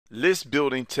List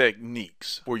building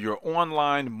techniques for your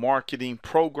online marketing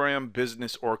program,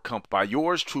 business, or company by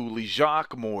yours truly,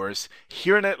 Jacque Morris,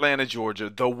 here in Atlanta, Georgia,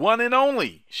 the one and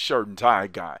only shirt and tie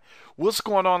guy. What's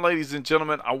going on, ladies and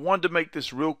gentlemen? I wanted to make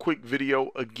this real quick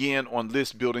video again on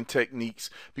list building techniques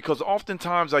because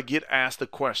oftentimes I get asked the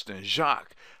question,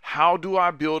 Jacque, how do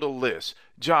I build a list?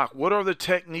 Jacque, what are the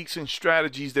techniques and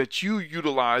strategies that you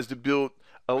utilize to build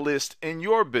a list in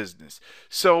your business?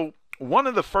 So one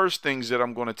of the first things that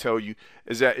I'm going to tell you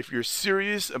is that if you're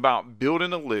serious about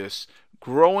building a list,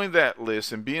 growing that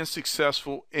list, and being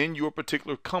successful in your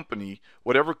particular company,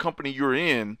 whatever company you're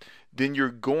in, then you're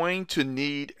going to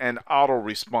need an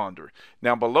autoresponder.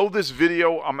 Now, below this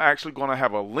video, I'm actually going to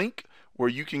have a link where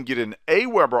you can get an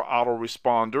AWeber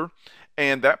autoresponder.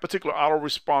 And that particular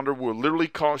autoresponder will literally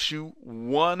cost you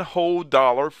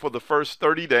 $1 for the first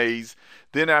 30 days.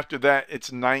 Then after that, it's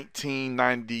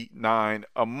 $19.99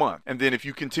 a month. And then if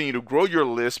you continue to grow your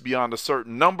list beyond a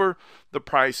certain number, the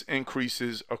price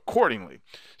increases accordingly.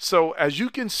 So as you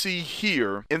can see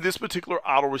here in this particular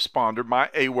autoresponder, my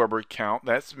AWeber account,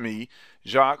 that's me,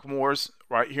 Jacque Morris,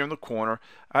 right here in the corner,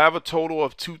 I have a total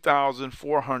of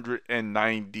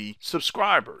 2,490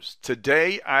 subscribers.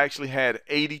 Today, I actually had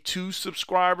 82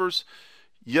 subscribers.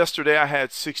 Yesterday, I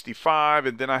had 65,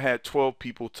 and then I had 12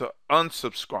 people to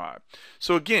unsubscribe.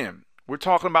 So again, we're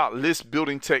talking about list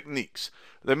building techniques.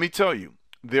 Let me tell you,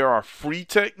 there are free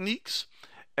techniques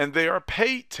and there are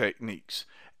paid techniques,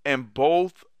 and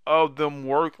both of them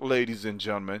work, ladies and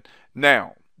gentlemen.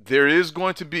 Now, there is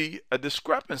going to be a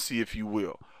discrepancy, if you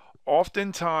will.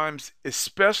 Oftentimes,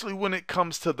 especially when it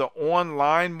comes to the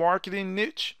online marketing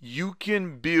niche, you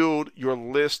can build your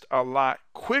list a lot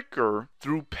quicker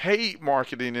through paid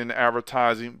marketing and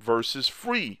advertising versus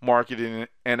free marketing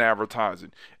and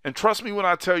advertising. And trust me when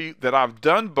I tell you that I've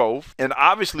done both, and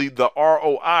obviously the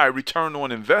ROI, return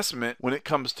on investment, when it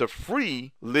comes to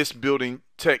free list building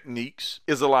techniques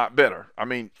is a lot better. I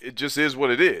mean, it just is what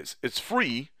it is. It's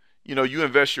free. You know, you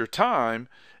invest your time,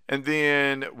 and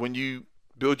then when you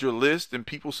build your list and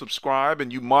people subscribe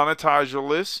and you monetize your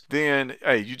list, then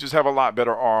hey, you just have a lot better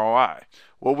ROI.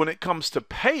 Well, when it comes to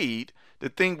paid, the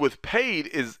thing with paid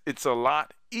is it's a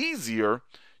lot easier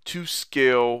to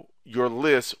scale your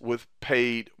list with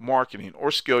paid marketing, or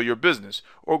scale your business,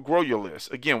 or grow your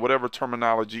list. Again, whatever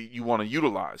terminology you want to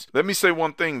utilize. Let me say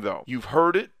one thing though. You've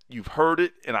heard it,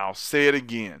 and I'll say it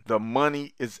again. The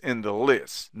money is in the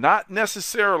list. Not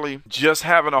necessarily just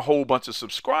having a whole bunch of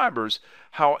subscribers.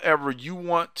 However, you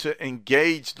want to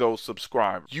engage those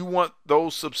subscribers. You want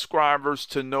those subscribers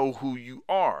to know who you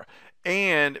are.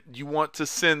 And you want to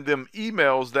send them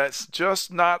emails that's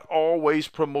just not always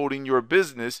promoting your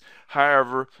business.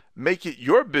 However, make it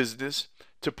your business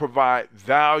to provide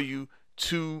value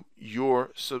to your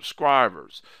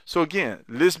subscribers. So again,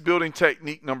 list building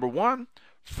technique number one,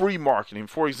 free marketing.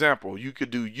 For example, you could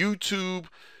do YouTube,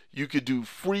 you could do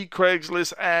free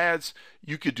Craigslist ads,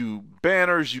 you could do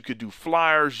banners, you could do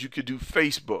flyers, you could do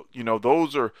Facebook. You know,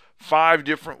 those are 5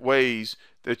 different ways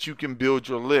that you can build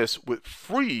your list with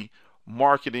free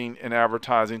marketing and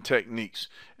advertising techniques.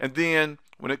 And then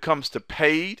when it comes to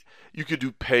paid, you could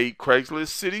do paid Craigslist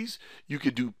cities, you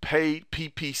could do paid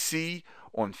PPC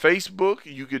on Facebook,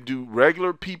 you could do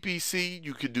regular PPC,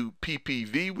 you could do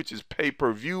PPV, which is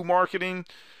pay-per-view marketing,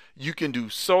 you can do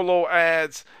solo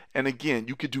ads, and again,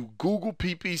 you could do Google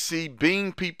PPC,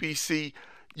 Bing PPC.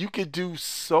 You could do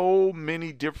so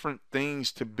many different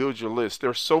things to build your list. There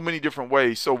are so many different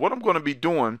ways. So what I'm going to be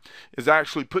doing is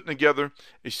actually putting together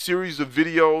a series of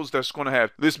videos that's going to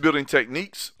have list building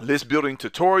techniques, list building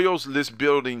tutorials, list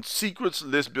building secrets,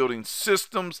 list building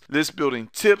systems, list building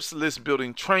tips, list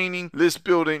building training, list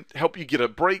building, help you get a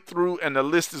breakthrough, and the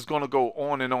list is going to go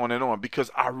on and on and on because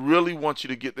I really want you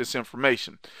to get this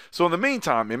information. So in the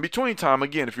meantime, in between time,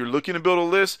 again, if you're looking to build a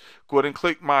list, go ahead and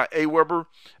click my AWeber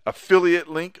affiliate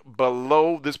link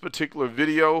below this particular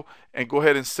video and go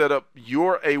ahead and set up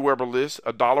your AWeber list,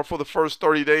 $1 for the first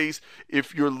 30 days.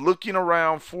 If you're looking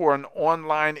around for an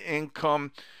online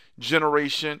income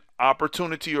generation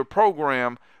opportunity or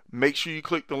program, make sure you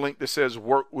click the link that says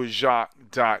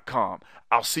workwithjacque.com.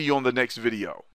 I'll see you on the next video.